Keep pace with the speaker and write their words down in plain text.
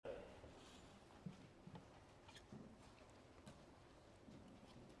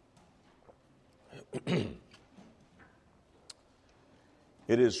It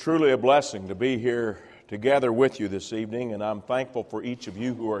is truly a blessing to be here together with you this evening, and I'm thankful for each of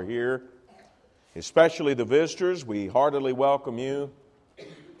you who are here, especially the visitors. We heartily welcome you,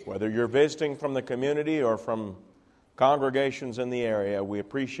 whether you're visiting from the community or from congregations in the area. We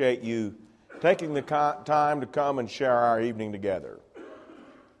appreciate you taking the time to come and share our evening together.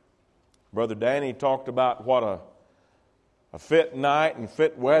 Brother Danny talked about what a fit night and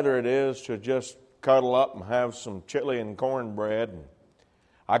fit weather it is to just cuddle up and have some chili and cornbread. And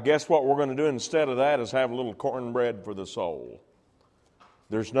I guess what we're going to do instead of that is have a little cornbread for the soul.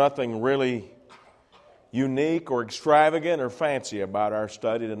 There's nothing really unique or extravagant or fancy about our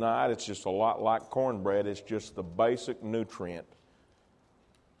study tonight. It's just a lot like cornbread. It's just the basic nutrient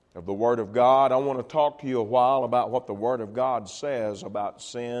of the Word of God. I want to talk to you a while about what the Word of God says about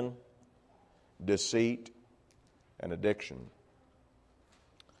sin, deceit, and addiction.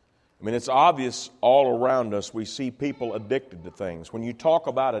 I mean, it's obvious all around us. We see people addicted to things. When you talk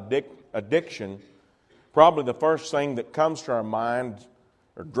about addiction, probably the first thing that comes to our mind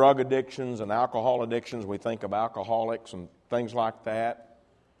are drug addictions and alcohol addictions. We think of alcoholics and things like that.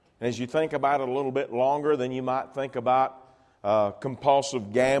 And as you think about it a little bit longer, then you might think about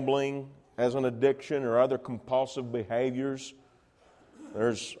compulsive gambling as an addiction or other compulsive behaviors.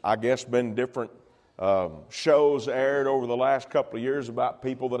 There's, I guess, been different shows aired over the last couple of years about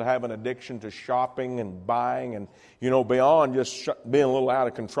people that have an addiction to shopping and buying and, beyond just being a little out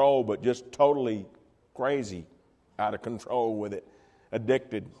of control, but just totally crazy out of control with it.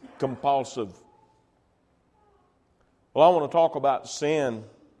 Addicted, compulsive. Well, I want to talk about sin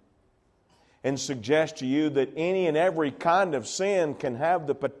and suggest to you that any and every kind of sin can have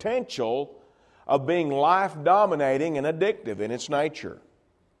the potential of being life-dominating and addictive in its nature.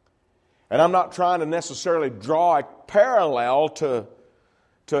 And I'm not trying to necessarily draw a parallel to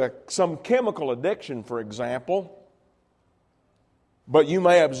some chemical addiction, for example. But you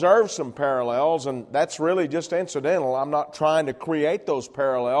may observe some parallels, and that's really just incidental. I'm not trying to create those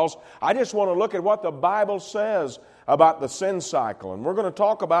parallels. I just want to look at what the Bible says about the sin cycle. And we're going to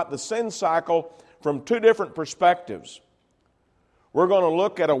talk about the sin cycle from two different perspectives. We're going to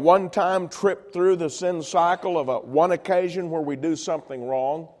look at a one-time trip through the sin cycle of one occasion where we do something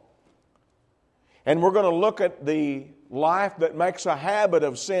wrong. And we're going to look at the life that makes a habit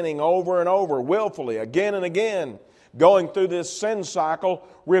of sinning over and over, willfully, again and again, going through this sin cycle,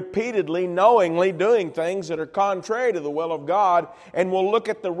 repeatedly, knowingly doing things that are contrary to the will of God. And we'll look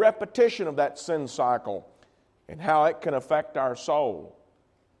at the repetition of that sin cycle and how it can affect our soul.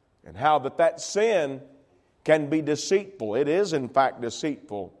 And how that sin can be deceitful. It is, in fact,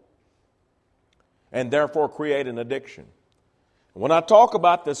 deceitful. And therefore create an addiction. When I talk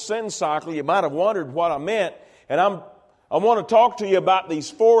about the sin cycle, you might have wondered what I meant. And I want to talk to you about these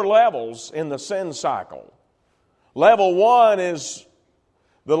 4 levels in the sin cycle. Level 1 is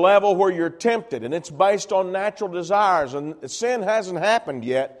the level where you're tempted, and it's based on natural desires. And sin hasn't happened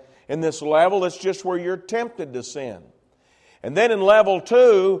yet in this level. It's just where you're tempted to sin. And then in level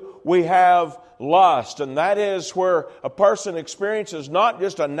 2, we have lust, and that is where a person experiences not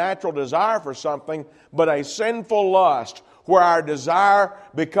just a natural desire for something, but a sinful lust, where our desire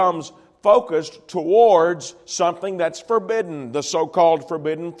becomes focused towards something that's forbidden, the so-called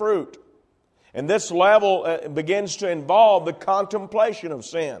forbidden fruit. And this level begins to involve the contemplation of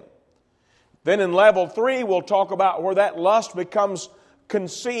sin. Then in level 3, we'll talk about where that lust becomes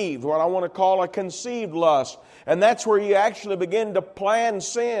conceived, what I want to call a conceived lust. And that's where you actually begin to plan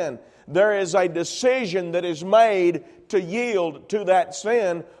sin. There is a decision that is made to yield to that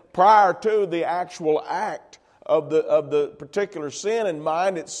sin prior to the actual act of the particular sin in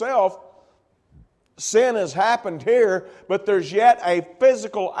mind itself. Sin has happened here, but there's yet a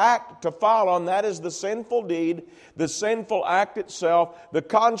physical act to follow, and that is the sinful deed, the sinful act itself, the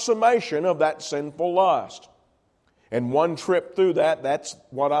consummation of that sinful lust. And one trip through that's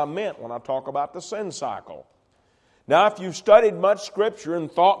what I meant when I talk about the sin cycle. Now, if you've studied much Scripture and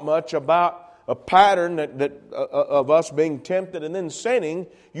thought much about a pattern of us being tempted and then sinning,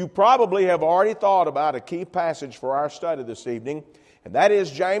 you probably have already thought about a key passage for our study this evening, and that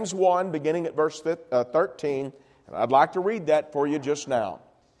is James 1, beginning at verse 13. And I'd like to read that for you just now.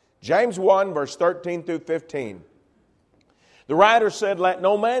 James 1, verse 13 through 15. The writer said, "Let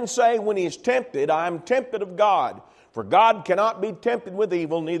no man say when he is tempted, I am tempted of God. For God cannot be tempted with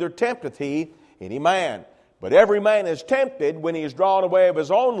evil, neither tempteth he any man. But every man is tempted when he is drawn away of his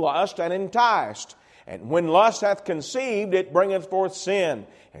own lust and enticed. And when lust hath conceived, it bringeth forth sin.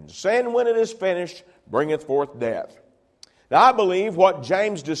 And sin, when it is finished, bringeth forth death." Now, I believe what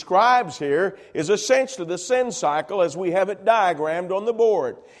James describes here is essentially the sin cycle as we have it diagrammed on the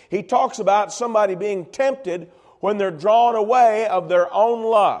board. He talks about somebody being tempted when they're drawn away of their own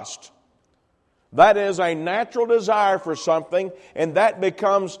lust. That is a natural desire for something, and that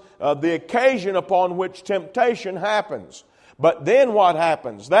becomes the occasion upon which temptation happens. But then what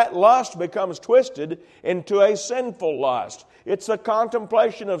happens? That lust becomes twisted into a sinful lust. It's a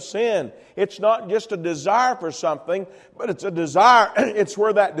contemplation of sin. It's not just a desire for something, but it's a desire. It's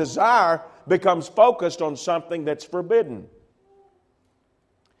where that desire becomes focused on something that's forbidden.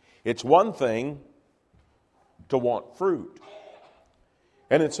 It's one thing to want fruit.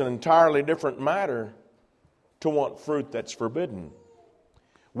 And it's an entirely different matter to want fruit that's forbidden.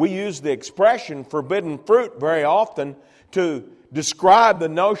 We use the expression forbidden fruit very often to describe the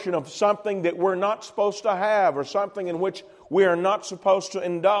notion of something that we're not supposed to have or something in which we are not supposed to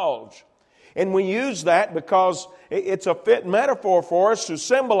indulge. And we use that because it's a fit metaphor for us to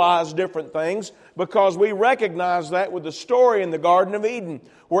symbolize different things, because we recognize that with the story in the Garden of Eden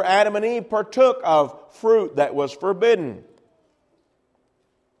where Adam and Eve partook of fruit that was forbidden.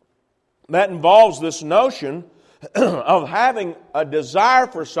 That involves this notion of having a desire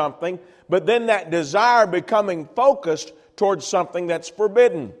for something, but then that desire becoming focused towards something that's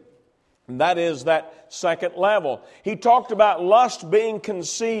forbidden. And that is that second level. He talked about lust being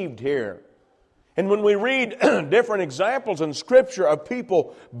conceived here. And when we read different examples in Scripture of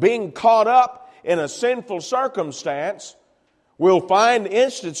people being caught up in a sinful circumstance, we'll find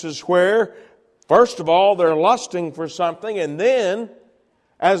instances where, first of all, they're lusting for something, and then,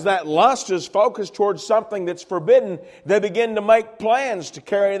 as that lust is focused towards something that's forbidden, they begin to make plans to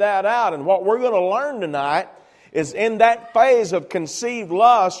carry that out. And what we're going to learn tonight is in that phase of conceived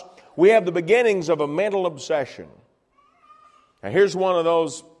lust, we have the beginnings of a mental obsession. Now here's one of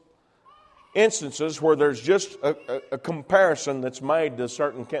those instances where there's just a comparison that's made to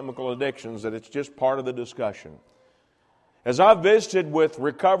certain chemical addictions that it's just part of the discussion. As I've visited with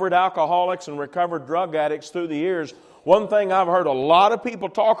recovered alcoholics and recovered drug addicts through the years, one thing I've heard a lot of people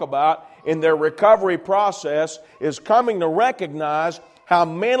talk about in their recovery process is coming to recognize how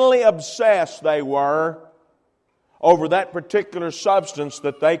mentally obsessed they were over that particular substance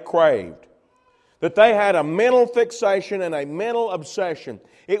that they craved. That they had a mental fixation and a mental obsession.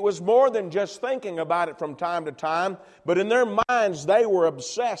 It was more than just thinking about it from time to time, but in their minds they were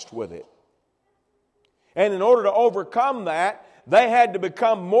obsessed with it. And in order to overcome that, they had to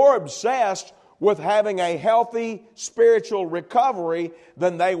become more obsessed with having a healthy spiritual recovery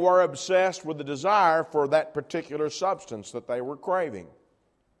than they were obsessed with the desire for that particular substance that they were craving.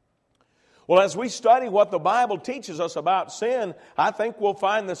 Well, as we study what the Bible teaches us about sin, I think we'll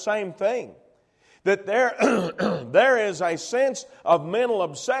find the same thing. That there is a sense of mental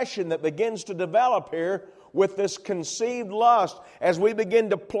obsession that begins to develop here with this conceived lust as we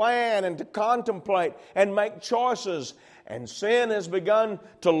begin to plan and to contemplate and make choices. And sin has begun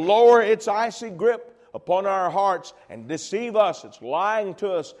to lower its icy grip upon our hearts and deceive us. It's lying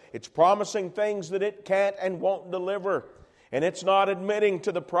to us. It's promising things that it can't and won't deliver. And it's not admitting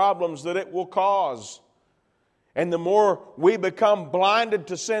to the problems that it will cause. And the more we become blinded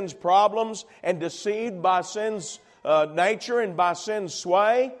to sin's problems and deceived by sin's nature and by sin's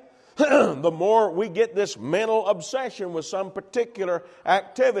sway, the more we get this mental obsession with some particular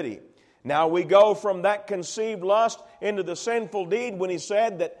activity. Now we go from that conceived lust into the sinful deed when he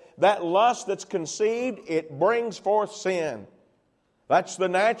said that lust that's conceived, it brings forth sin. That's the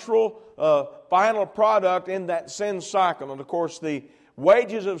natural final product in that sin cycle. And of course the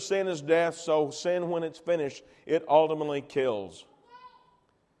wages of sin is death, so sin when it's finished, it ultimately kills.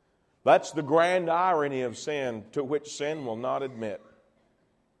 That's the grand irony of sin, to which sin will not admit.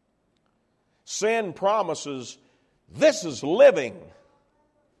 Sin promises, this is living.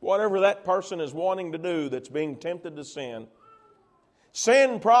 Whatever that person is wanting to do that's being tempted to sin.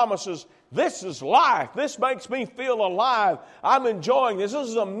 Sin promises, this is life. This makes me feel alive. I'm enjoying this. This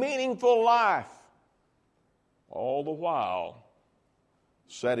is a meaningful life. All the while,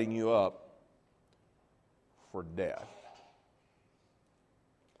 setting you up for death.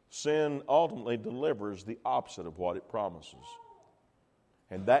 Sin ultimately delivers the opposite of what it promises.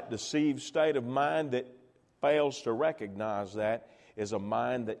 And that deceived state of mind that fails to recognize that is a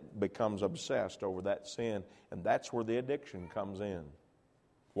mind that becomes obsessed over that sin. And that's where the addiction comes in.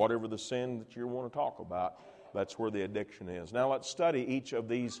 Whatever the sin that you want to talk about, that's where the addiction is. Now let's study each of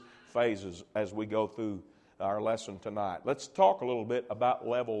these phases as we go through our lesson tonight. Let's talk a little bit about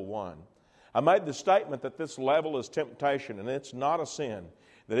level one. I made the statement that this level is temptation, and it's not a sin.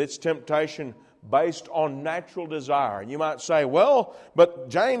 That it's temptation based on natural desire. And you might say, well, but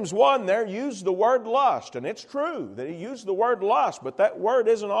James 1 there used the word lust. And it's true that he used the word lust, but that word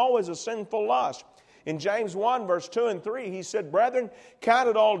isn't always a sinful lust. In James 1, verse 2 and 3, he said, Brethren, count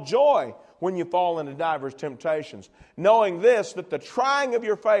it all joy when you fall into divers temptations, knowing this, that the trying of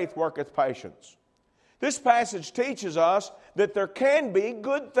your faith worketh patience. This passage teaches us that there can be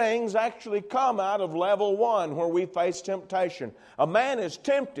good things actually come out of level 1 where we face temptation. A man is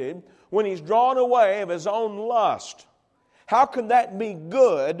tempted when he's drawn away of his own lust. How can that be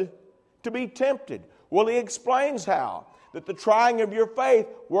good to be tempted? Well, he explains how. That the trying of your faith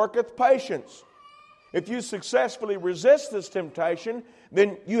worketh patience. If you successfully resist this temptation,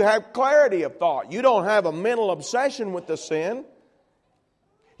 then you have clarity of thought. You don't have a mental obsession with the sin.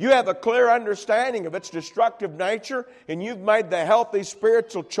 You have a clear understanding of its destructive nature, and you've made the healthy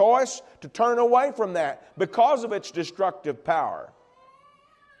spiritual choice to turn away from that because of its destructive power.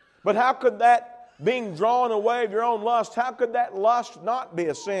 But how could that, being drawn away of your own lust, how could that lust not be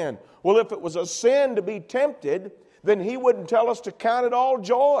a sin? Well, if it was a sin to be tempted, then he wouldn't tell us to count it all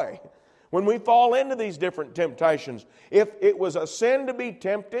joy when we fall into these different temptations. If it was a sin to be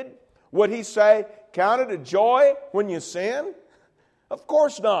tempted, would he say, count it a joy when you sin? Of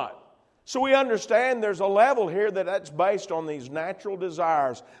course not. So we understand there's a level here that's based on these natural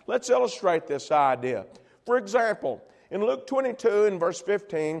desires. Let's illustrate this idea. For example, in Luke 22 and verse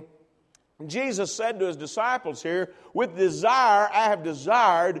 15, Jesus said to his disciples here, with desire I have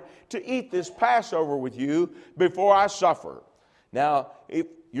desired to eat this Passover with you before I suffer. Now, if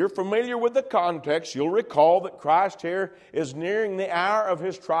you're familiar with the context, you'll recall that Christ here is nearing the hour of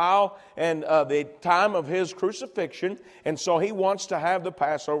his trial and the time of his crucifixion. And so he wants to have the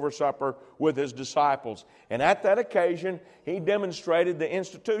Passover supper with his disciples. And at that occasion, he demonstrated the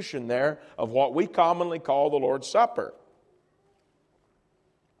institution there of what we commonly call the Lord's Supper.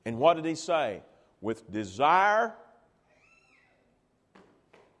 And what did he say? With desire.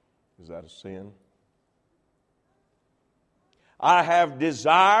 Is that a sin? I have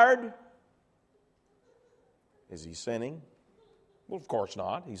desired. Is he sinning? Well, of course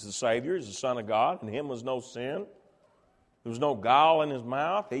not. He's the Savior. He's the Son of God. In him was no sin. There was no guile in his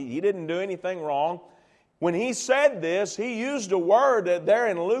mouth. He didn't do anything wrong. When he said this, he used a word there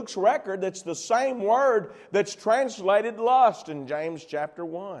in Luke's record that's the same word that's translated lust in James chapter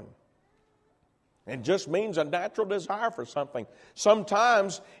 1. It just means a natural desire for something.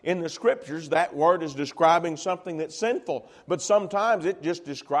 Sometimes in the Scriptures that word is describing something that's sinful, but sometimes it just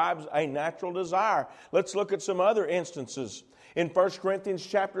describes a natural desire. Let's look at some other instances. In 1 Corinthians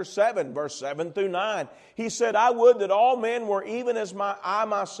chapter 7, verse 7 through 9, he said, I would that all men were even as I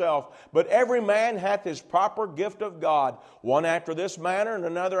myself, but every man hath his proper gift of God, one after this manner and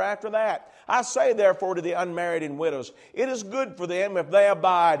another after that. I say therefore to the unmarried and widows, it is good for them if they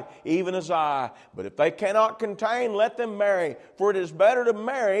abide, even as I. But if they cannot contain, let them marry, for it is better to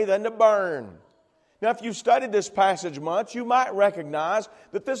marry than to burn. Now, if you've studied this passage much, you might recognize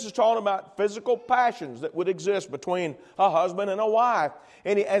that this is talking about physical passions that would exist between a husband and a wife.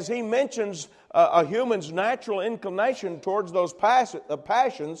 And as he mentions a human's natural inclination towards those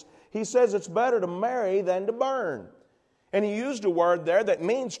passions, he says it's better to marry than to burn. And he used a word there that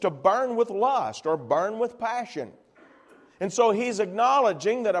means to burn with lust or burn with passion. And so he's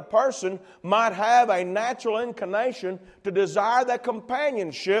acknowledging that a person might have a natural inclination to desire that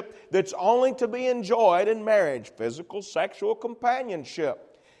companionship that's only to be enjoyed in marriage, physical, sexual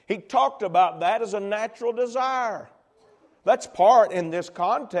companionship. He talked about that as a natural desire. That's part, in this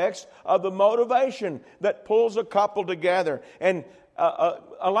context, of the motivation that pulls a couple together and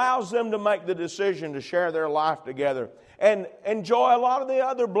allows them to make the decision to share their life together and enjoy a lot of the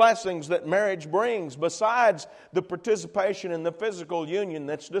other blessings that marriage brings besides the participation in the physical union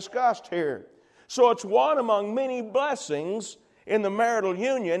that's discussed here. So it's one among many blessings in the marital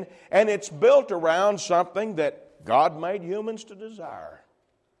union, and it's built around something that God made humans to desire.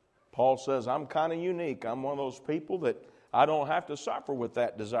 Paul says, I'm kind of unique. I'm one of those people that I don't have to suffer with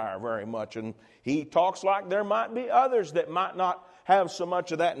that desire very much. And he talks like there might be others that might not have so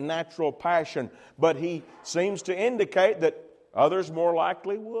much of that natural passion, but he seems to indicate that others more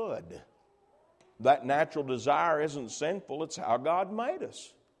likely would. That natural desire isn't sinful. It's how God made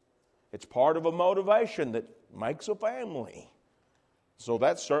us. It's part of a motivation that makes a family. So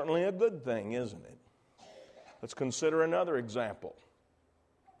that's certainly a good thing, isn't it? Let's consider another example.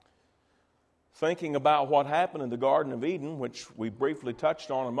 Thinking about what happened in the Garden of Eden, which we briefly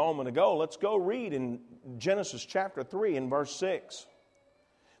touched on a moment ago, let's go read in Genesis chapter 3 and verse 6.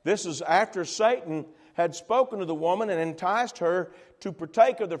 This is after Satan had spoken to the woman and enticed her to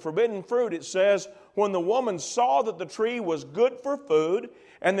partake of the forbidden fruit, it says, when the woman saw that the tree was good for food,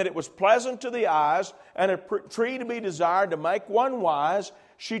 and that it was pleasant to the eyes, and a tree to be desired to make one wise,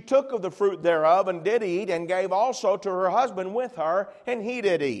 she took of the fruit thereof, and did eat, and gave also to her husband with her, and he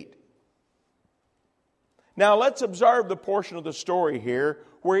did eat. Now let's observe the portion of the story here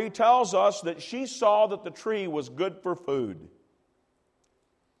where he tells us that she saw that the tree was good for food.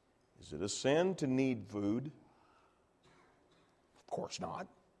 Is it a sin to need food? Of course not.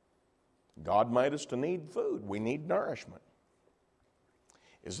 God made us to need food. We need nourishment.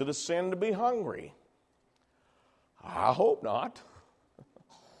 Is it a sin to be hungry? I hope not.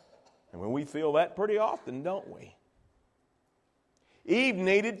 And we feel that pretty often, don't we? Eve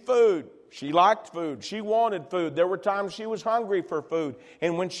needed food. She liked food. She wanted food. There were times she was hungry for food.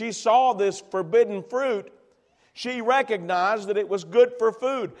 And when she saw this forbidden fruit, she recognized that it was good for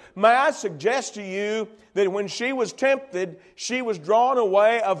food. May I suggest to you that when she was tempted, she was drawn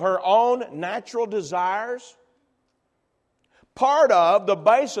away of her own natural desires? Part of the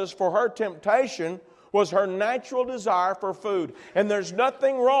basis for her temptation was her natural desire for food. And there's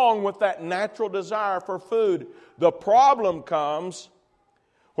nothing wrong with that natural desire for food. The problem comes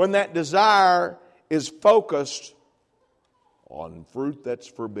when that desire is focused on fruit that's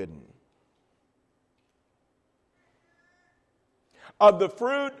forbidden. Of the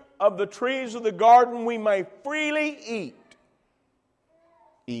fruit of the trees of the garden we may freely eat,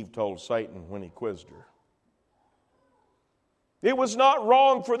 Eve told Satan when he quizzed her. It was not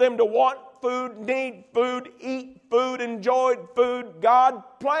wrong for them to want food, need food, eat food, enjoy food. God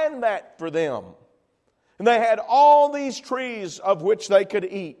planned that for them. And they had all these trees of which they could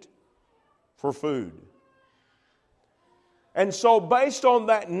eat for food. And so based on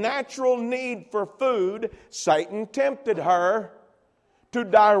that natural need for food, Satan tempted her to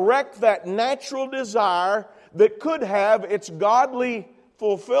direct that natural desire that could have its godly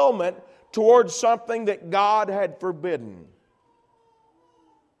fulfillment towards something that God had forbidden.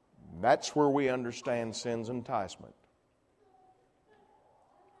 That's where we understand sin's enticement.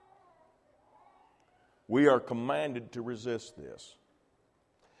 We are commanded to resist this.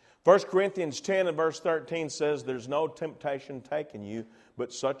 1 Corinthians 10 and verse 13 says, there's no temptation taken you,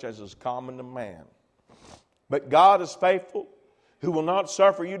 but such as is common to man. But God is faithful, who will not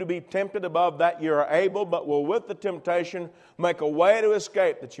suffer you to be tempted above that you are able, but will with the temptation make a way to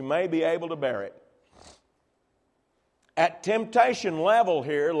escape, that you may be able to bear it. At temptation level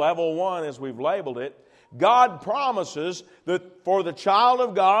here, level 1 as we've labeled it, God promises that for the child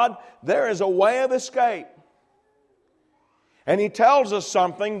of God, there is a way of escape. And He tells us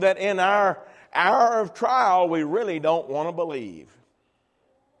something that in our hour of trial we really don't want to believe.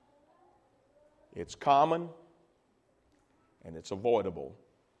 It's common and it's avoidable.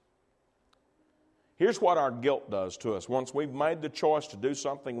 Here's what our guilt does to us. Once we've made the choice to do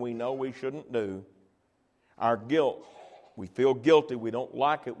something we know we shouldn't do, our guilt, we feel guilty, we don't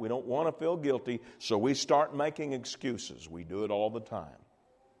like it, we don't want to feel guilty, so we start making excuses. We do it all the time.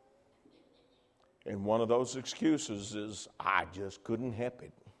 And one of those excuses is, I just couldn't help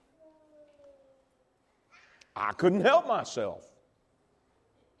it. I couldn't help myself.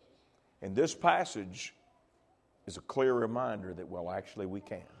 And this passage is a clear reminder that, well, actually we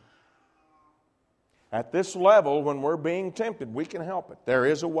can. At this level, when we're being tempted, we can help it. There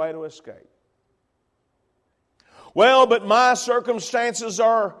is a way to escape. Well, but my circumstances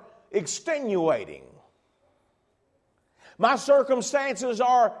are extenuating. My circumstances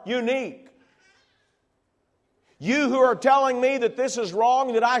are unique. You who are telling me that this is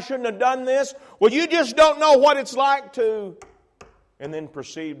wrong, that I shouldn't have done this, well, you just don't know what it's like to, and then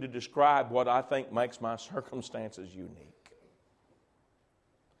proceed to describe what I think makes my circumstances unique.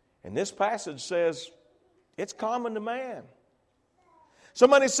 And this passage says, it's common to man.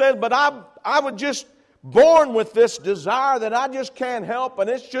 Somebody says, but I was just born with this desire that I just can't help, and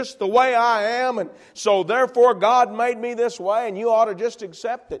it's just the way I am, and so therefore God made me this way, and you ought to just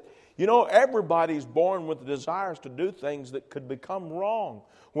accept it. You know, everybody's born with desires to do things that could become wrong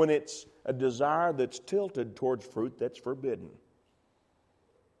when it's a desire that's tilted towards fruit that's forbidden.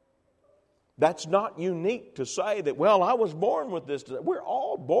 That's not unique to say that, well, I was born with this desire. We're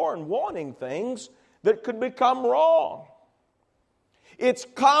all born wanting things that could become wrong. It's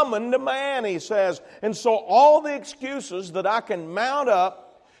common to man, he says. And so all the excuses that I can mount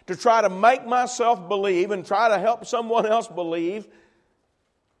up to try to make myself believe and try to help someone else believe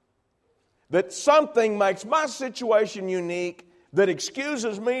that something makes my situation unique that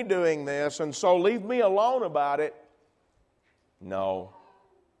excuses me doing this, and so leave me alone about it. No.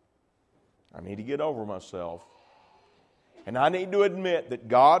 I need to get over myself. And I need to admit that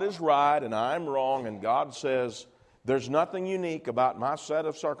God is right and I'm wrong, and God says There's nothing unique about my set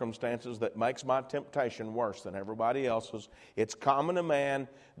of circumstances that makes my temptation worse than everybody else's. It's common to man.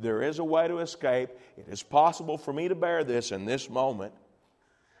 There is a way to escape. It is possible for me to bear this in this moment.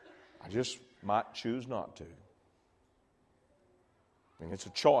 I just might choose not to. And it's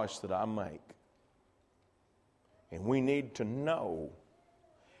a choice that I make. And we need to know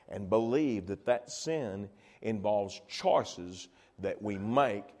and believe that that sin involves choices that we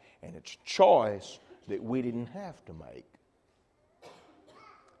make, and it's choice that we didn't have to make,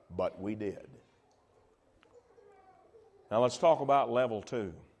 but we did. Now let's talk about level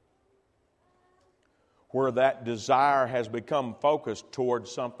 2, where that desire has become focused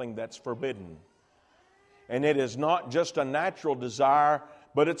towards something that's forbidden. And it is not just a natural desire,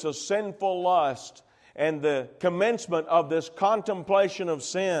 but it's a sinful lust. And the commencement of this contemplation of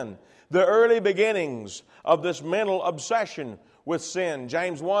sin, the early beginnings of this mental obsession with sin.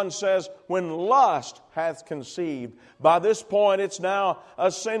 James 1 says, when lust hath conceived. By this point, it's now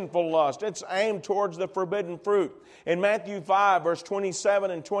a sinful lust. It's aimed towards the forbidden fruit. In Matthew 5, verse 27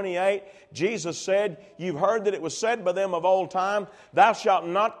 and 28, Jesus said, you've heard that it was said by them of old time, thou shalt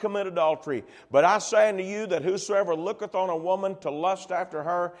not commit adultery. But I say unto you that whosoever looketh on a woman to lust after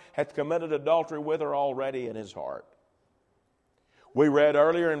her hath committed adultery with her already in his heart. We read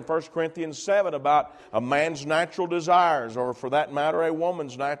earlier in 1 Corinthians 7 about a man's natural desires, or for that matter, a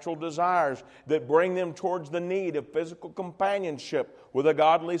woman's natural desires that bring them towards the need of physical companionship with a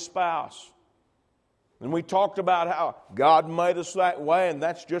godly spouse. And we talked about how God made us that way, and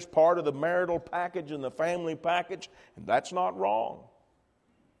that's just part of the marital package and the family package, and that's not wrong.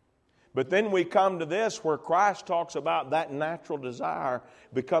 But then we come to this where Christ talks about that natural desire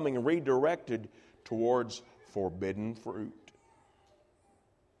becoming redirected towards forbidden fruit.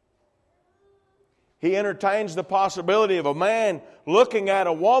 He entertains the possibility of a man looking at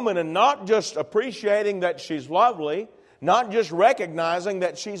a woman and not just appreciating that she's lovely, not just recognizing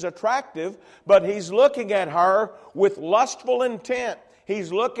that she's attractive, but he's looking at her with lustful intent.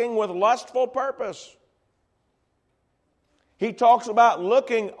 He's looking with lustful purpose. He talks about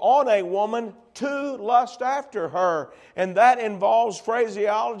looking on a woman to lust after her. And that involves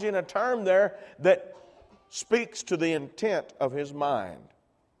phraseology and a term there that speaks to the intent of his mind.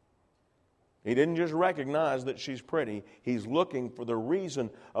 He didn't just recognize that she's pretty. He's looking for the reason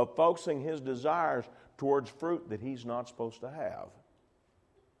of focusing his desires towards fruit that he's not supposed to have.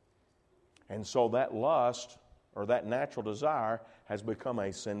 And so that lust, or that natural desire, has become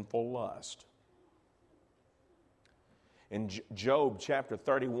a sinful lust. In Job chapter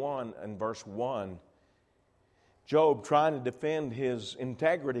 31 and verse 1, Job, trying to defend his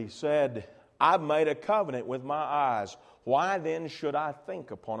integrity, said, I've made a covenant with my eyes. Why then should I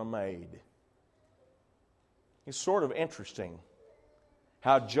think upon a maid? It's sort of interesting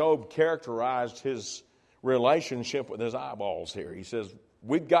how Job characterized his relationship with his eyeballs here. He says,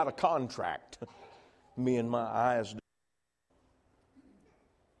 we've got a contract, me and my eyes.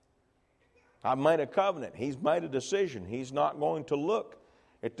 I've made a covenant. He's made a decision. He's not going to look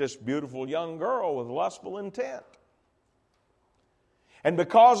at this beautiful young girl with lustful intent. And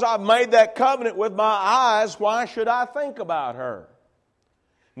because I've made that covenant with my eyes, why should I think about her?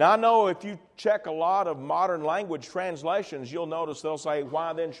 Now, I know if you check a lot of modern language translations, you'll notice they'll say,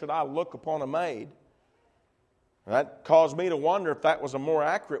 why then should I look upon a maid? That caused me to wonder if that was a more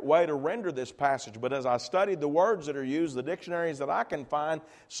accurate way to render this passage. But as I studied the words that are used, the dictionaries that I can find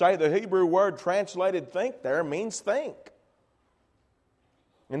say the Hebrew word translated think there means think.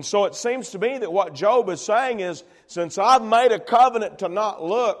 And so it seems to me that what Job is saying is, since I've made a covenant to not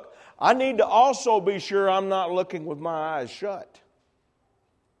look, I need to also be sure I'm not looking with my eyes shut.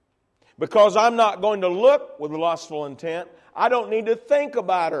 Because I'm not going to look with lustful intent, I don't need to think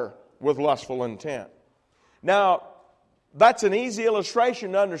about her with lustful intent. Now, that's an easy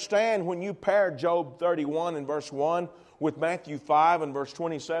illustration to understand when you pair Job 31 and verse 1 with Matthew 5 and verse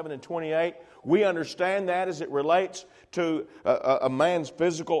 27 and 28. We understand that as it relates to a man's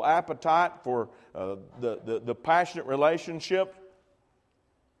physical appetite for the passionate relationship.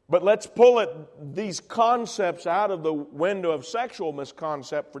 But let's pull these concepts out of the window of sexual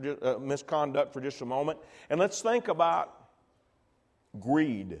misconduct for just a moment, and let's think about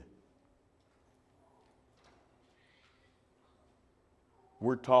greed.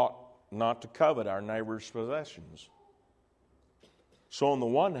 We're taught not to covet our neighbor's possessions. So on the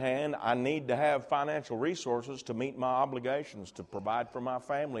one hand, I need to have financial resources to meet my obligations, to provide for my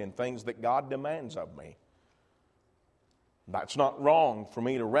family and things that God demands of me. That's not wrong for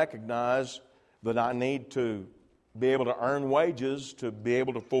me to recognize that I need to be able to earn wages to be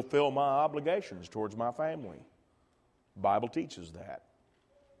able to fulfill my obligations towards my family. The Bible teaches that.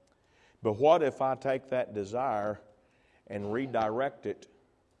 But what if I take that desire and redirect it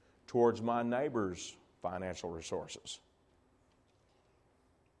towards my neighbor's financial resources.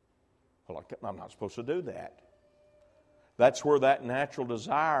 Well, I'm not supposed to do that. That's where that natural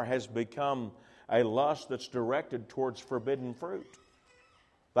desire has become a lust that's directed towards forbidden fruit.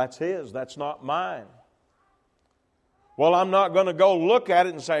 That's his, that's not mine. Well, I'm not going to go look at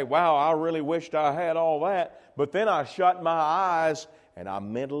it and say, wow, I really wished I had all that. But then I shut my eyes and I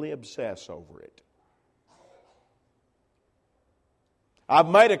mentally obsess over it. I've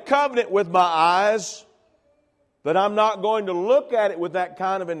made a covenant with my eyes that I'm not going to look at it with that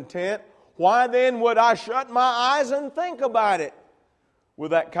kind of intent. Why then would I shut my eyes and think about it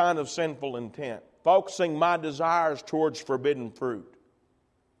with that kind of sinful intent? Focusing my desires towards forbidden fruit.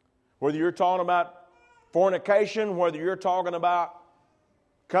 Whether you're talking about fornication, whether you're talking about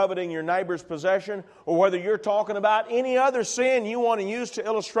coveting your neighbor's possession, or whether you're talking about any other sin you want to use to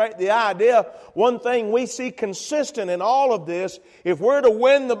illustrate the idea, one thing we see consistent in all of this, if we're to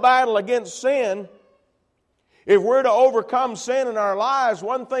win the battle against sin, if we're to overcome sin in our lives,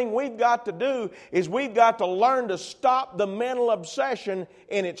 one thing we've got to do is we've got to learn to stop the mental obsession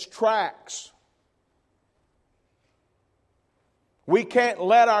in its tracks. We can't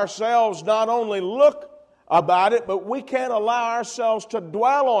let ourselves not only look about it, but we can't allow ourselves to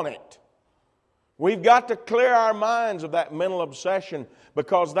dwell on it. We've got to clear our minds of that mental obsession,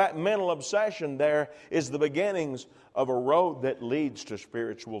 because that mental obsession there is the beginnings of a road that leads to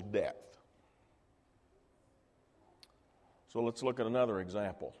spiritual death. So let's look at another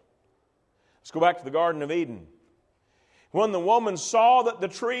example. Let's go back to the Garden of Eden. When the woman saw that the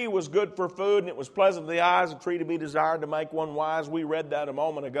tree was good for food and it was pleasant to the eyes, a tree to be desired to make one wise, we read that a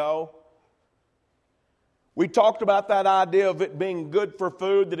moment ago. We talked about that idea of it being good for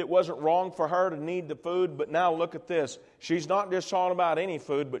food, that it wasn't wrong for her to need the food. But now look at this. She's not just talking about any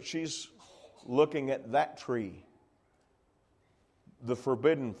food, but she's looking at that tree, the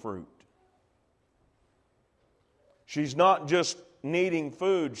forbidden fruit. She's not just needing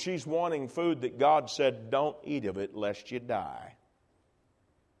food, she's wanting food that God said, don't eat of it lest you die.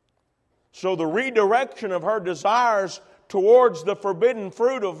 So the redirection of her desires towards the forbidden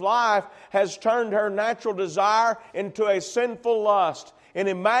fruit of life has turned her natural desire into a sinful lust. And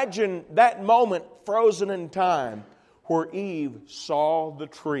imagine that moment frozen in time where Eve saw the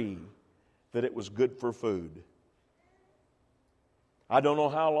tree, that it was good for food. I don't know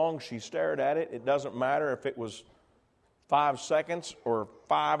how long she stared at it. It doesn't matter if it was 5 seconds or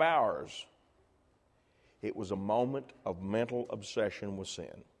 5 hours. It was a moment of mental obsession with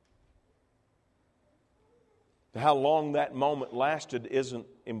sin. How long that moment lasted isn't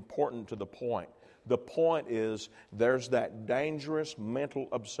important to the point. The point is there's that dangerous mental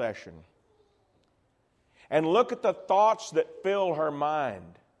obsession. And look at the thoughts that fill her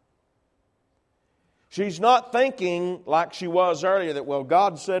mind. She's not thinking like she was earlier that, well,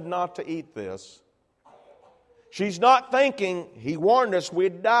 God said not to eat this. She's not thinking, He warned us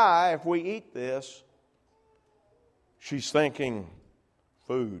we'd die if we eat this. She's thinking,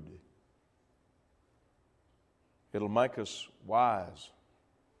 food. It'll make us wise.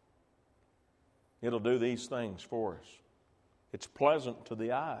 It'll do these things for us. It's pleasant to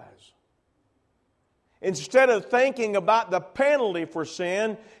the eyes. Instead of thinking about the penalty for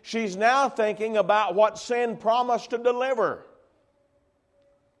sin, she's now thinking about what sin promised to deliver.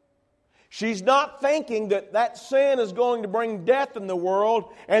 She's not thinking that that sin is going to bring death in the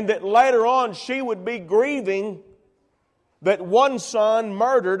world, and that later on she would be grieving that one son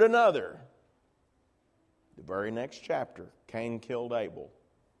murdered another. The very next chapter, Cain killed Abel.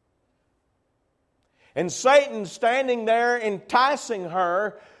 And Satan standing there enticing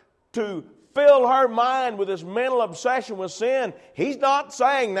her to fill her mind with this mental obsession with sin. He's not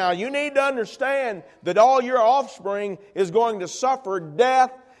saying, now you need to understand that all your offspring is going to suffer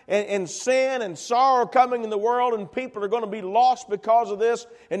death and sin and sorrow coming in the world, and people are going to be lost because of this,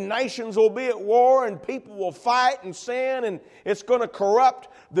 and nations will be at war, and people will fight and sin, and it's going to corrupt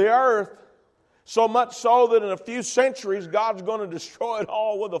the earth, so much so that in a few centuries God's going to destroy it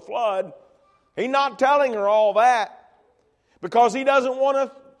all with a flood. He's not telling her all that because He doesn't want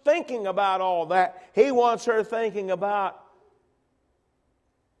her thinking about all that. He wants her thinking about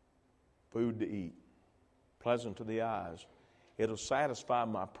food to eat, pleasant to the eyes. It'll satisfy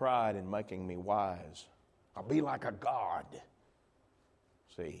my pride in making me wise. I'll be like a god.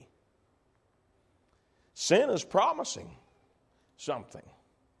 See? Sin is promising something,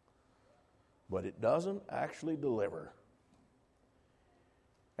 but it doesn't actually deliver.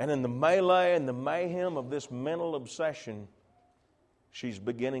 And in the melee and the mayhem of this mental obsession, she's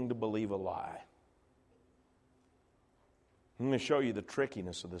beginning to believe a lie. I'm going to show you the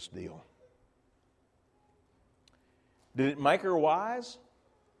trickiness of this deal. Did it make her wise?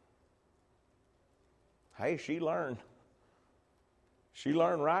 Hey, she learned. She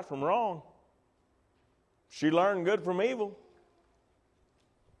learned right from wrong. She learned good from evil.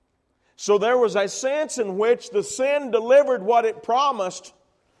 So there was a sense in which the sin delivered what it promised,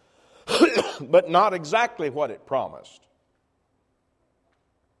 but not exactly what it promised.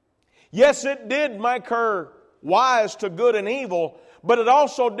 Yes, it did make her wise to good and evil, but it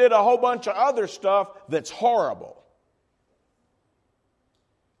also did a whole bunch of other stuff that's horrible.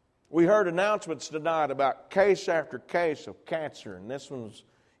 We heard announcements tonight about case after case of cancer, and this one's,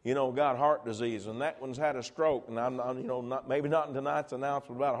 got heart disease, and that one's had a stroke. And I'm maybe not in tonight's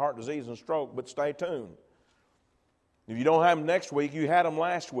announcement about heart disease and stroke, but stay tuned. If you don't have them next week, you had them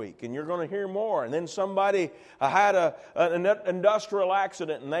last week, and you're going to hear more. And then somebody had an industrial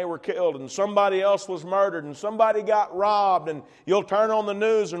accident, and they were killed, and somebody else was murdered, and somebody got robbed, and you'll turn on the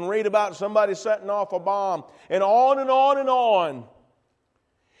news and read about somebody setting off a bomb, and on and on and on.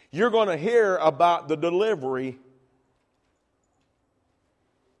 You're going to hear about the delivery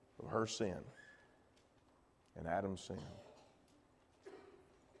of her sin and Adam's sin.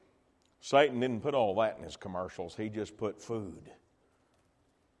 Satan didn't put all that in his commercials. He just put food.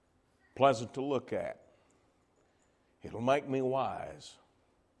 Pleasant to look at. It'll make me wise.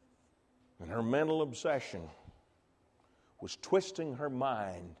 And her mental obsession was twisting her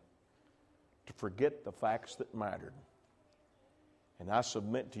mind to forget the facts that mattered. And I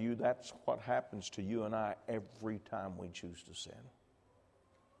submit to you, that's what happens to you and I every time we choose to sin.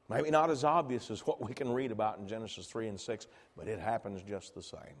 Maybe not as obvious as what we can read about in Genesis 3 and 6, but it happens just the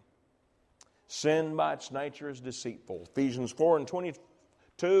same. Sin by its nature is deceitful. Ephesians 4 and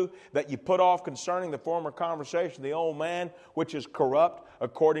 22, that you put off concerning the former conversation, the old man, which is corrupt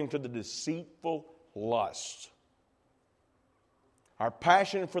according to the deceitful lust. Our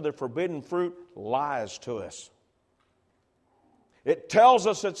passion for the forbidden fruit lies to us. It tells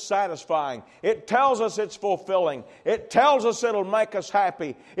us it's satisfying. It tells us it's fulfilling. It tells us it'll make us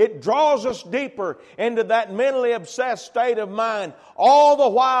happy. It draws us deeper into that mentally obsessed state of mind, all the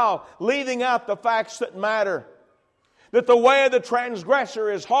while leaving out the facts that matter. That the way of the transgressor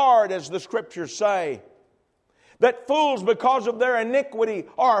is hard, as the Scriptures say. That fools, because of their iniquity,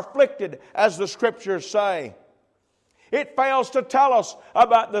 are afflicted, as the Scriptures say. It fails to tell us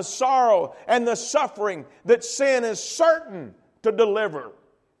about the sorrow and the suffering that sin is certain to deliver.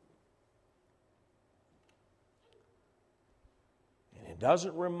 And it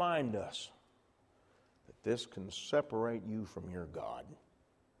doesn't remind us that this can separate you from your God.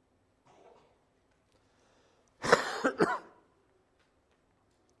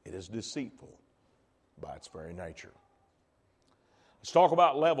 It is deceitful by its very nature. Let's talk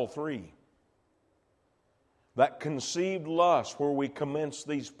about level 3. That conceived lust where we commence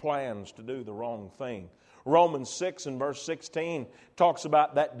these plans to do the wrong thing. Romans 6 and verse 16 talks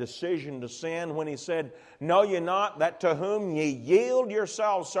about that decision to sin when he said, "Know ye not that to whom ye yield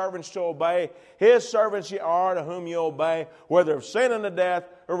yourselves servants to obey, his servants ye are to whom ye obey, whether of sin unto death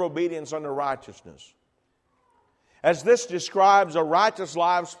or of obedience unto righteousness." As this describes a righteous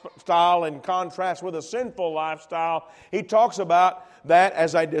lifestyle in contrast with a sinful lifestyle, he talks about that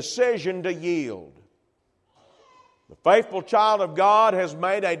as a decision to yield. The faithful child of God has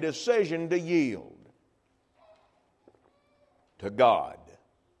made a decision to yield to God.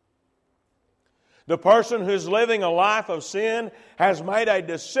 The person who's living a life of sin has made a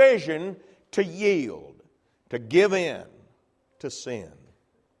decision to yield, to give in to sin.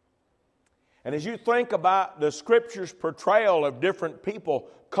 And as you think about the Scripture's portrayal of different people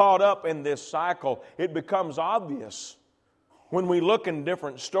caught up in this cycle, it becomes obvious when we look in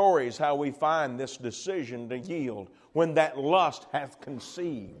different stories how we find this decision to yield when that lust hath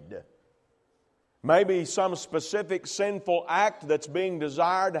conceived. Maybe some specific sinful act that's being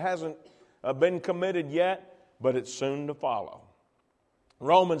desired hasn't been committed yet, but it's soon to follow.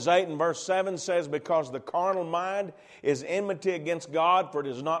 Romans 8 and verse 7 says, "Because the carnal mind is enmity against God, for it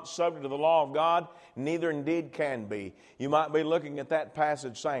is not subject to the law of God, neither indeed can be." You might be looking at that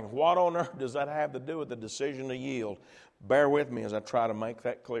passage saying, what on earth does that have to do with the decision to yield? Bear with me as I try to make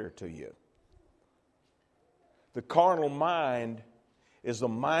that clear to you. The carnal mind is the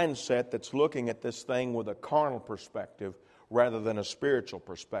mindset that's looking at this thing with a carnal perspective rather than a spiritual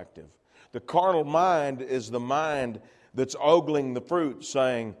perspective. The carnal mind is the mind that's ogling the fruit,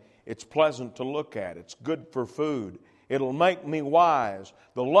 saying, it's pleasant to look at, it's good for food, it'll make me wise.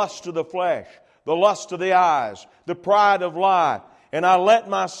 The lust of the flesh, the lust of the eyes, the pride of life. And I let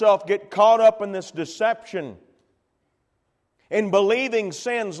myself get caught up in this deception, in believing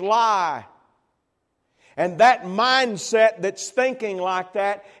sin's lie. And that mindset that's thinking like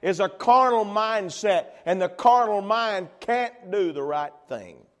that is a carnal mindset. And the carnal mind can't do the right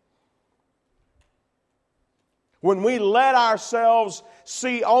thing. When we let ourselves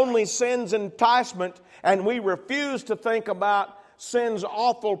see only sin's enticement and we refuse to think about sin's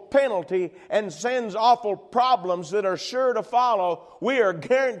awful penalty and sin's awful problems that are sure to follow, we are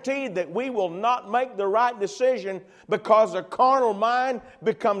guaranteed that we will not make the right decision, because the carnal mind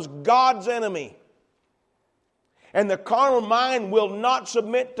becomes God's enemy. And the carnal mind will not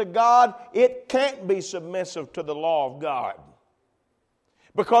submit to God. It can't be submissive to the law of God,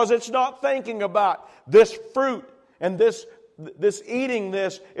 because it's not thinking about this fruit and this eating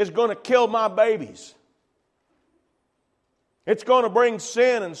this is going to kill my babies. It's going to bring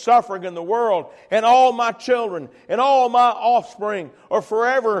sin and suffering in the world, and all my children and all my offspring are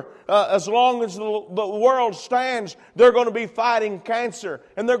forever, as long as the world stands, they're going to be fighting cancer,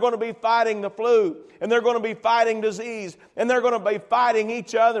 and they're going to be fighting the flu, and they're going to be fighting disease, and they're going to be fighting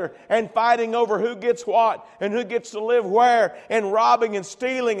each other and fighting over who gets what and who gets to live where, and robbing and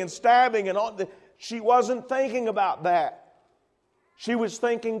stealing and stabbing and all. She wasn't thinking about that. She was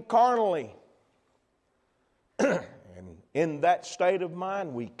thinking carnally. And in that state of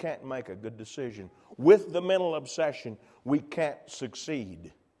mind, we can't make a good decision. With the mental obsession, we can't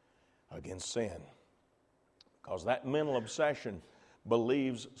succeed against sin, because that mental obsession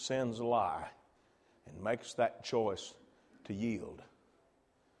believes sin's a lie and makes that choice to yield.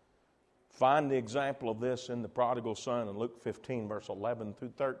 Find the example of this in the prodigal son in Luke 15, verse 11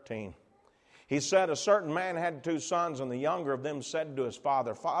 through 13. He said, a certain man had 2 sons, and the younger of them said to his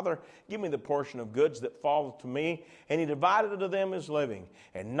father, Father, give me the portion of goods that falleth to me. And he divided to them his living.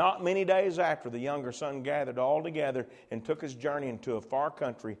 And not many days after, the younger son gathered all together and took his journey into a far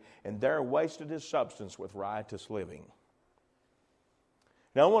country, and there wasted his substance with riotous living.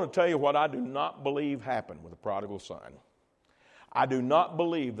 Now, I want to tell you what I do not believe happened with the prodigal son. I do not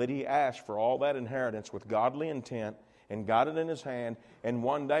believe that he asked for all that inheritance with godly intent and got it in his hand, and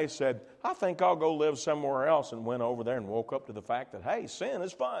one day said, I think I'll go live somewhere else, and went over there and woke up to the fact that, hey, sin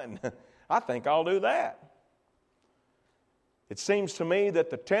is fun. I think I'll do that. It seems to me that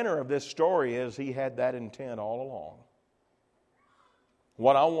the tenor of this story is he had that intent all along.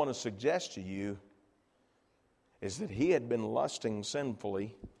 What I want to suggest to you is that he had been lusting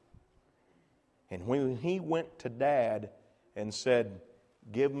sinfully, and when he went to Dad and said,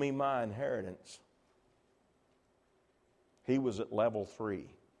 give me my inheritance, he was at level 3.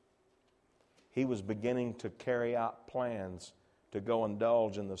 He was beginning to carry out plans to go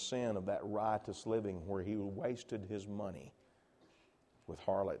indulge in the sin of that riotous living, where he wasted his money with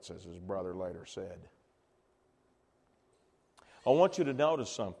harlots, as his brother later said. I want you to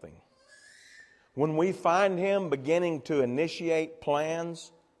notice something. When we find him beginning to initiate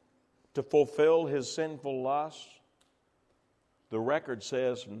plans to fulfill his sinful lusts, the record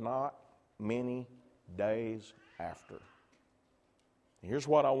says not many days after. Here's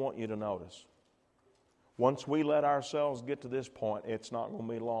what I want you to notice. Once we let ourselves get to this point, it's not going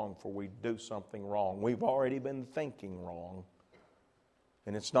to be long before we do something wrong. We've already been thinking wrong.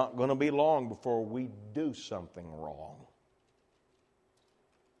 And it's not going to be long before we do something wrong.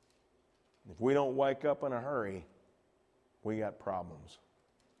 If we don't wake up in a hurry, we got problems.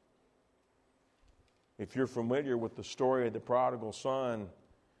 If you're familiar with the story of the prodigal son,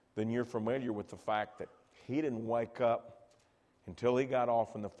 then you're familiar with the fact that he didn't wake up until he got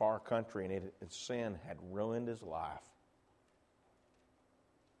off in the far country, and sin had ruined his life.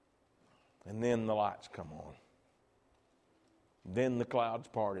 And then the lights come on. Then the clouds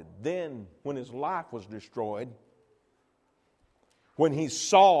parted. Then, when his life was destroyed, when he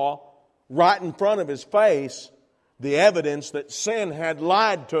saw right in front of his face the evidence that sin had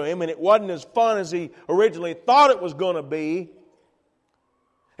lied to him, and it wasn't as fun as he originally thought it was going to be,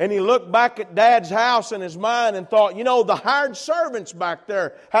 and he looked back at Dad's house in his mind and thought, you know, the hired servants back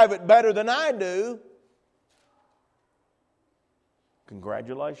there have it better than I do.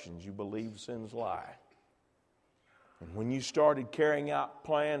 Congratulations, you believe sin's lie. And when you started carrying out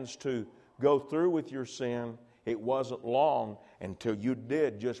plans to go through with your sin, it wasn't long until you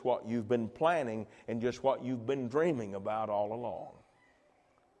did just what you've been planning and just what you've been dreaming about all along.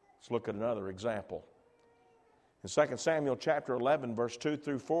 Let's look at another example. In 2 Samuel chapter 11, verse 2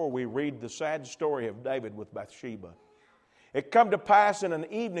 through 4, we read the sad story of David with Bathsheba. It come to pass in an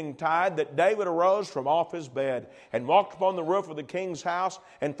evening tide that David arose from off his bed and walked upon the roof of the king's house,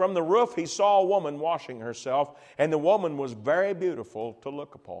 and from the roof he saw a woman washing herself, and the woman was very beautiful to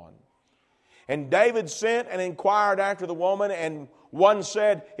look upon. And David sent and inquired after the woman, and one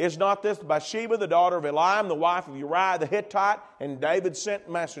said, Is not this Bathsheba, the daughter of Eliam, the wife of Uriah the Hittite? And David sent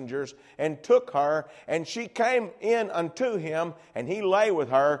messengers and took her, and she came in unto him, and he lay with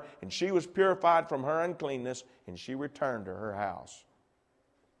her, and she was purified from her uncleanness, and she returned to her house.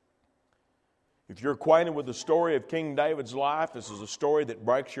 If you're acquainted with the story of King David's life, this is a story that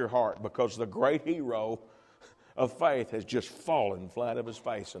breaks your heart, because the great hero of faith has just fallen flat of his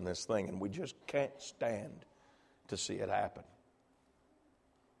face in this thing, and we just can't stand to see it happen.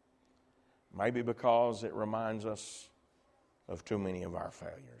 Maybe because it reminds us of too many of our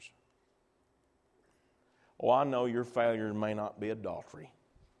failures. Oh, I know your failure may not be adultery.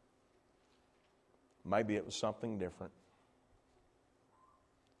 Maybe it was something different.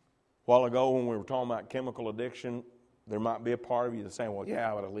 A while ago when we were talking about chemical addiction, there might be a part of you that's saying, well,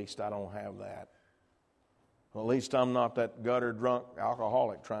 yeah, but at least I don't have that. Well, at least I'm not that gutter-drunk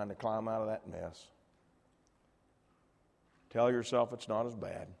alcoholic trying to climb out of that mess. Tell yourself it's not as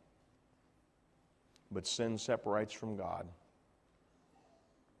bad. But sin separates from God.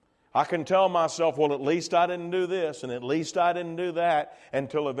 I can tell myself, well, at least I didn't do this, and at least I didn't do that,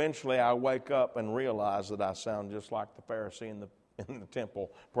 until eventually I wake up and realize that I sound just like the Pharisee in the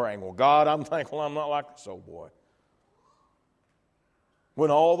temple praying, well, God, I'm thankful I'm not like this old boy. When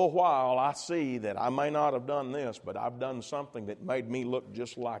all the while I see that I may not have done this, but I've done something that made me look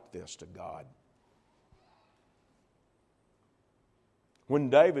just like this to God. When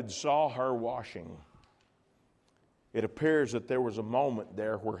David saw her washing, it appears that there was a moment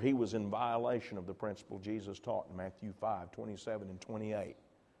there where he was in violation of the principle Jesus taught in Matthew 5:27 and 28.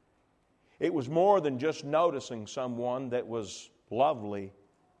 It was more than just noticing someone that was lovely,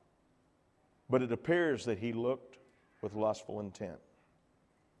 but it appears that he looked with lustful intent.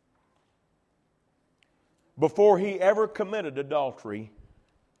 Before he ever committed adultery,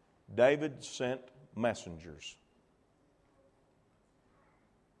 David sent messengers.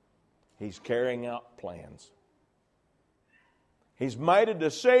 He's carrying out plans. He's made a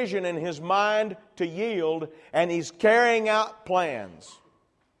decision in his mind to yield, and he's carrying out plans.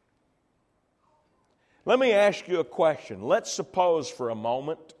 Let me ask you a question. Let's suppose for a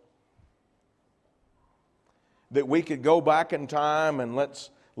moment that we could go back in time, and let's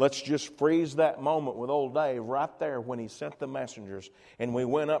just freeze that moment with old Dave right there when he sent the messengers, and we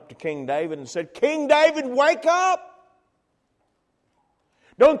went up to King David and said, King David, wake up!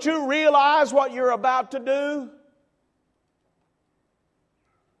 Don't you realize what you're about to do?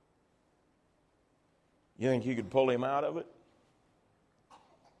 You think you could pull him out of it?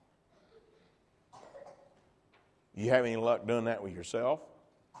 You have any luck doing that with yourself?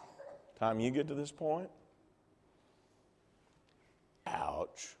 Time you get to this point?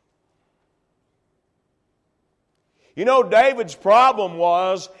 Ouch. You know, David's problem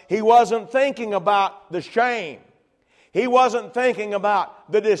was he wasn't thinking about the shame. He wasn't thinking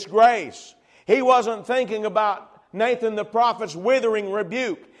about the disgrace. He wasn't thinking about Nathan the prophet's withering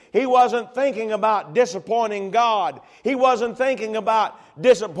rebuke. He wasn't thinking about disappointing God. He wasn't thinking about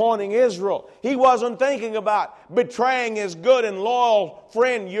disappointing Israel. He wasn't thinking about betraying his good and loyal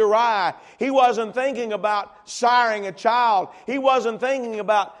friend Uriah. He wasn't thinking about siring a child. He wasn't thinking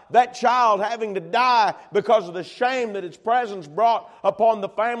about that child having to die because of the shame that its presence brought upon the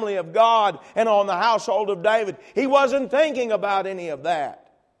family of God and on the household of David. He wasn't thinking about any of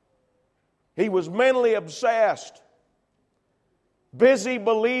that. He was mentally obsessed, busy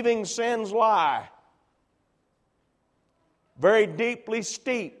believing sin's lie, very deeply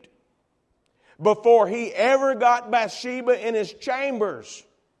steeped. Before he ever got Bathsheba in his chambers,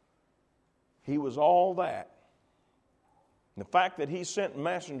 he was all that. The fact that he sent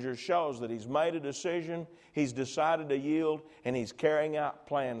messengers shows that he's made a decision, he's decided to yield, and he's carrying out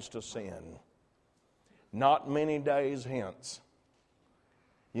plans to sin. Not many days hence,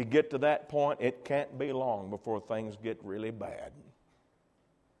 you get to that point, it can't be long before things get really bad.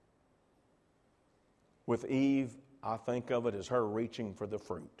 With Eve, I think of it as her reaching for the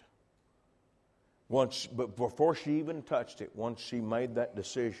fruit. But before she even touched it, once she made that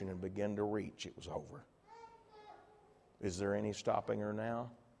decision and began to reach, it was over. Is there any stopping her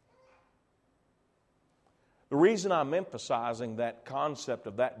now? The reason I'm emphasizing that concept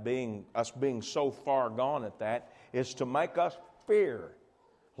of that being, us being so far gone at that, is to make us fear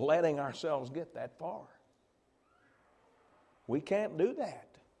letting ourselves get that far. We can't do that,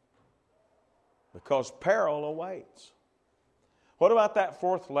 because peril awaits. What about that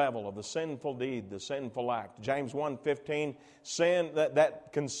fourth level of the sinful deed, the sinful act? James 1:15, sin,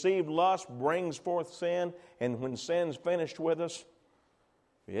 that conceived lust brings forth sin, and when sin's finished with us,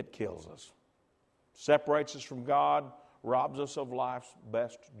 it kills us. Separates us from God, robs us of life's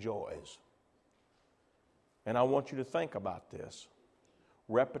best joys. And I want you to think about this.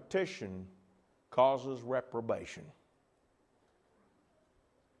 Repetition causes reprobation.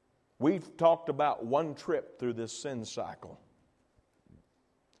 We've talked about one trip through this sin cycle.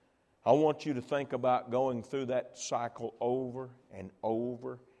 I want you to think about going through that cycle over and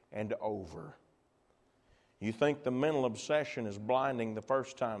over and over. You think the mental obsession is blinding the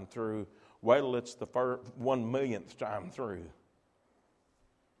first time through. Wait till it's the 1,000,000th time through.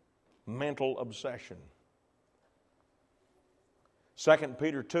 Mental obsession. 2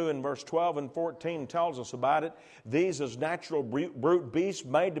 Peter 2 and verse 12 and 14 tells us about it. These as natural brute beasts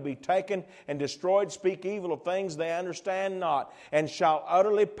made to be taken and destroyed speak evil of things they understand not, and shall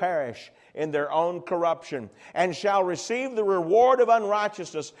utterly perish in their own corruption, and shall receive the reward of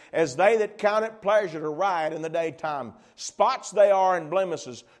unrighteousness as they that count it pleasure to riot in the daytime. Spots they are and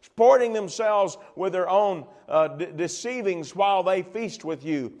blemishes, sporting themselves with their own deceivings while they feast with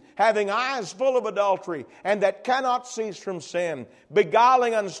you, having eyes full of adultery, and that cannot cease from sin,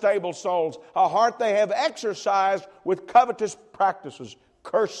 beguiling unstable souls, a heart they have exercised with covetous practices,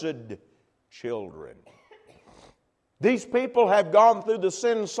 cursed children. These people have gone through the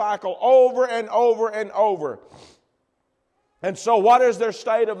sin cycle over and over and over. And so what is their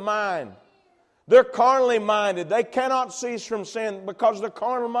state of mind? They're carnally minded. They cannot cease from sin because the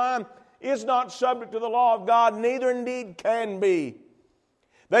carnal mind is not subject to the law of God, neither indeed can be.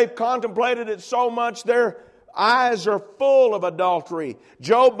 They've contemplated it so much their eyes are full of adultery.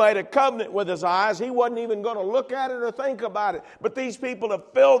 Job made a covenant with his eyes. He wasn't even going to look at it or think about it. But these people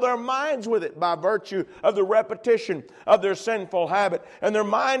have filled their minds with it by virtue of the repetition of their sinful habit. And their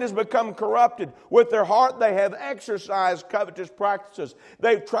mind has become corrupted. With their heart they have exercised covetous practices.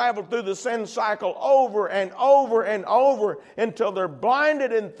 They've traveled through the sin cycle over and over and over until they're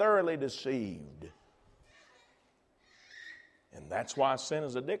blinded and thoroughly deceived. And that's why sin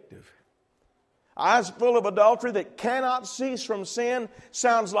is addictive. Eyes full of adultery that cannot cease from sin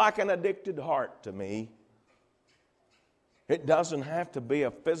sounds like an addicted heart to me. It doesn't have to be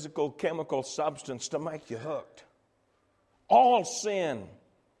a physical, chemical substance to make you hooked. All sin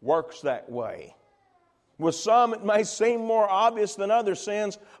works that way. With some it may seem more obvious than other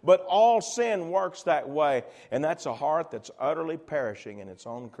sins, but all sin works that way. And that's a heart that's utterly perishing in its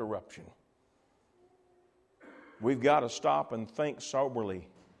own corruption. We've got to stop and think soberly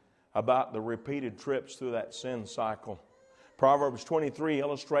about the repeated trips through that sin cycle. Proverbs 23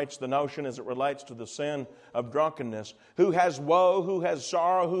 illustrates the notion as it relates to the sin of drunkenness. Who has woe, who has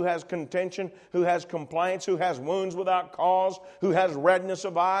sorrow, who has contention, who has complaints, who has wounds without cause, who has redness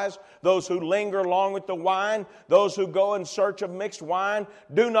of eyes, those who linger long with the wine, those who go in search of mixed wine.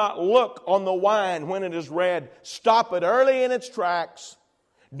 Do not look on the wine when it is red. Stop it early in its tracks.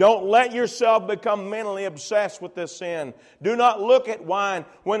 Don't let yourself become mentally obsessed with this sin. Do not look at wine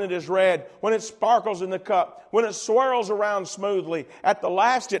when it is red, when it sparkles in the cup, when it swirls around smoothly. At the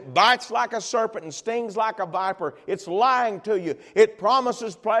last it bites like a serpent and stings like a viper. It's lying to you. It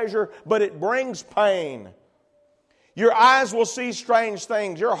promises pleasure, but it brings pain. Your eyes will see strange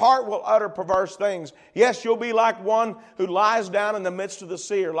things. Your heart will utter perverse things. Yes, you'll be like one who lies down in the midst of the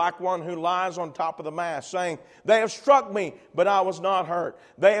sea, or like one who lies on top of the mast, saying, "They have struck me, but I was not hurt.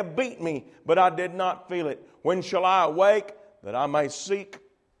 They have beat me, but I did not feel it. When shall I awake, that I may seek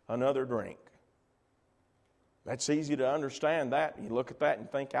another drink?" That's easy to understand that. You look at that and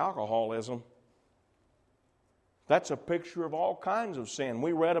think alcoholism. That's a picture of all kinds of sin.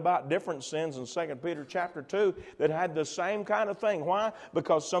 We read about different sins in 2 Peter chapter 2 that had the same kind of thing. Why?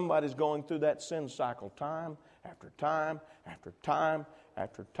 Because somebody's going through that sin cycle time after time after time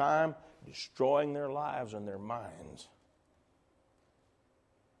after time, destroying their lives and their minds.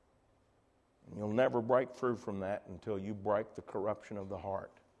 And you'll never break through from that until you break the corruption of the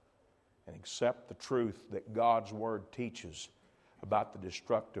heart and accept the truth that God's Word teaches about the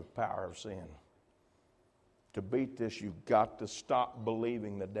destructive power of sin. To beat this, you've got to stop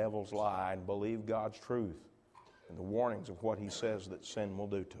believing the devil's lie and believe God's truth and the warnings of what He says that sin will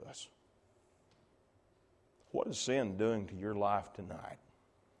do to us. What is sin doing to your life tonight?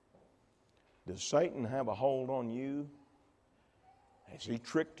 Does Satan have a hold on you? Has he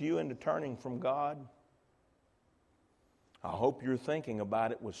tricked you into turning from God? I hope you're thinking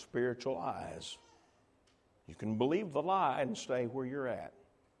about it with spiritual eyes. You can believe the lie and stay where you're at,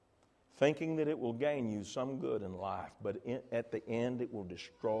 thinking that it will gain you some good in life, but at the end it will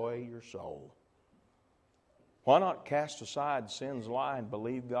destroy your soul. Why not cast aside sin's lie and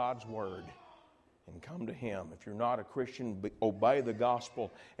believe God's Word and come to Him? If you're not a Christian, obey the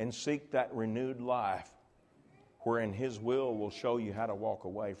gospel and seek that renewed life wherein His will show you how to walk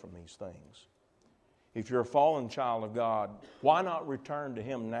away from these things. If you're a fallen child of God, why not return to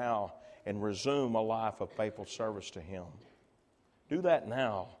Him now and resume a life of faithful service to Him. Do that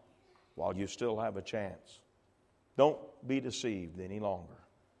now while you still have a chance. Don't be deceived any longer.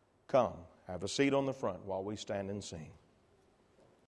 Come, have a seat on the front while we stand and sing.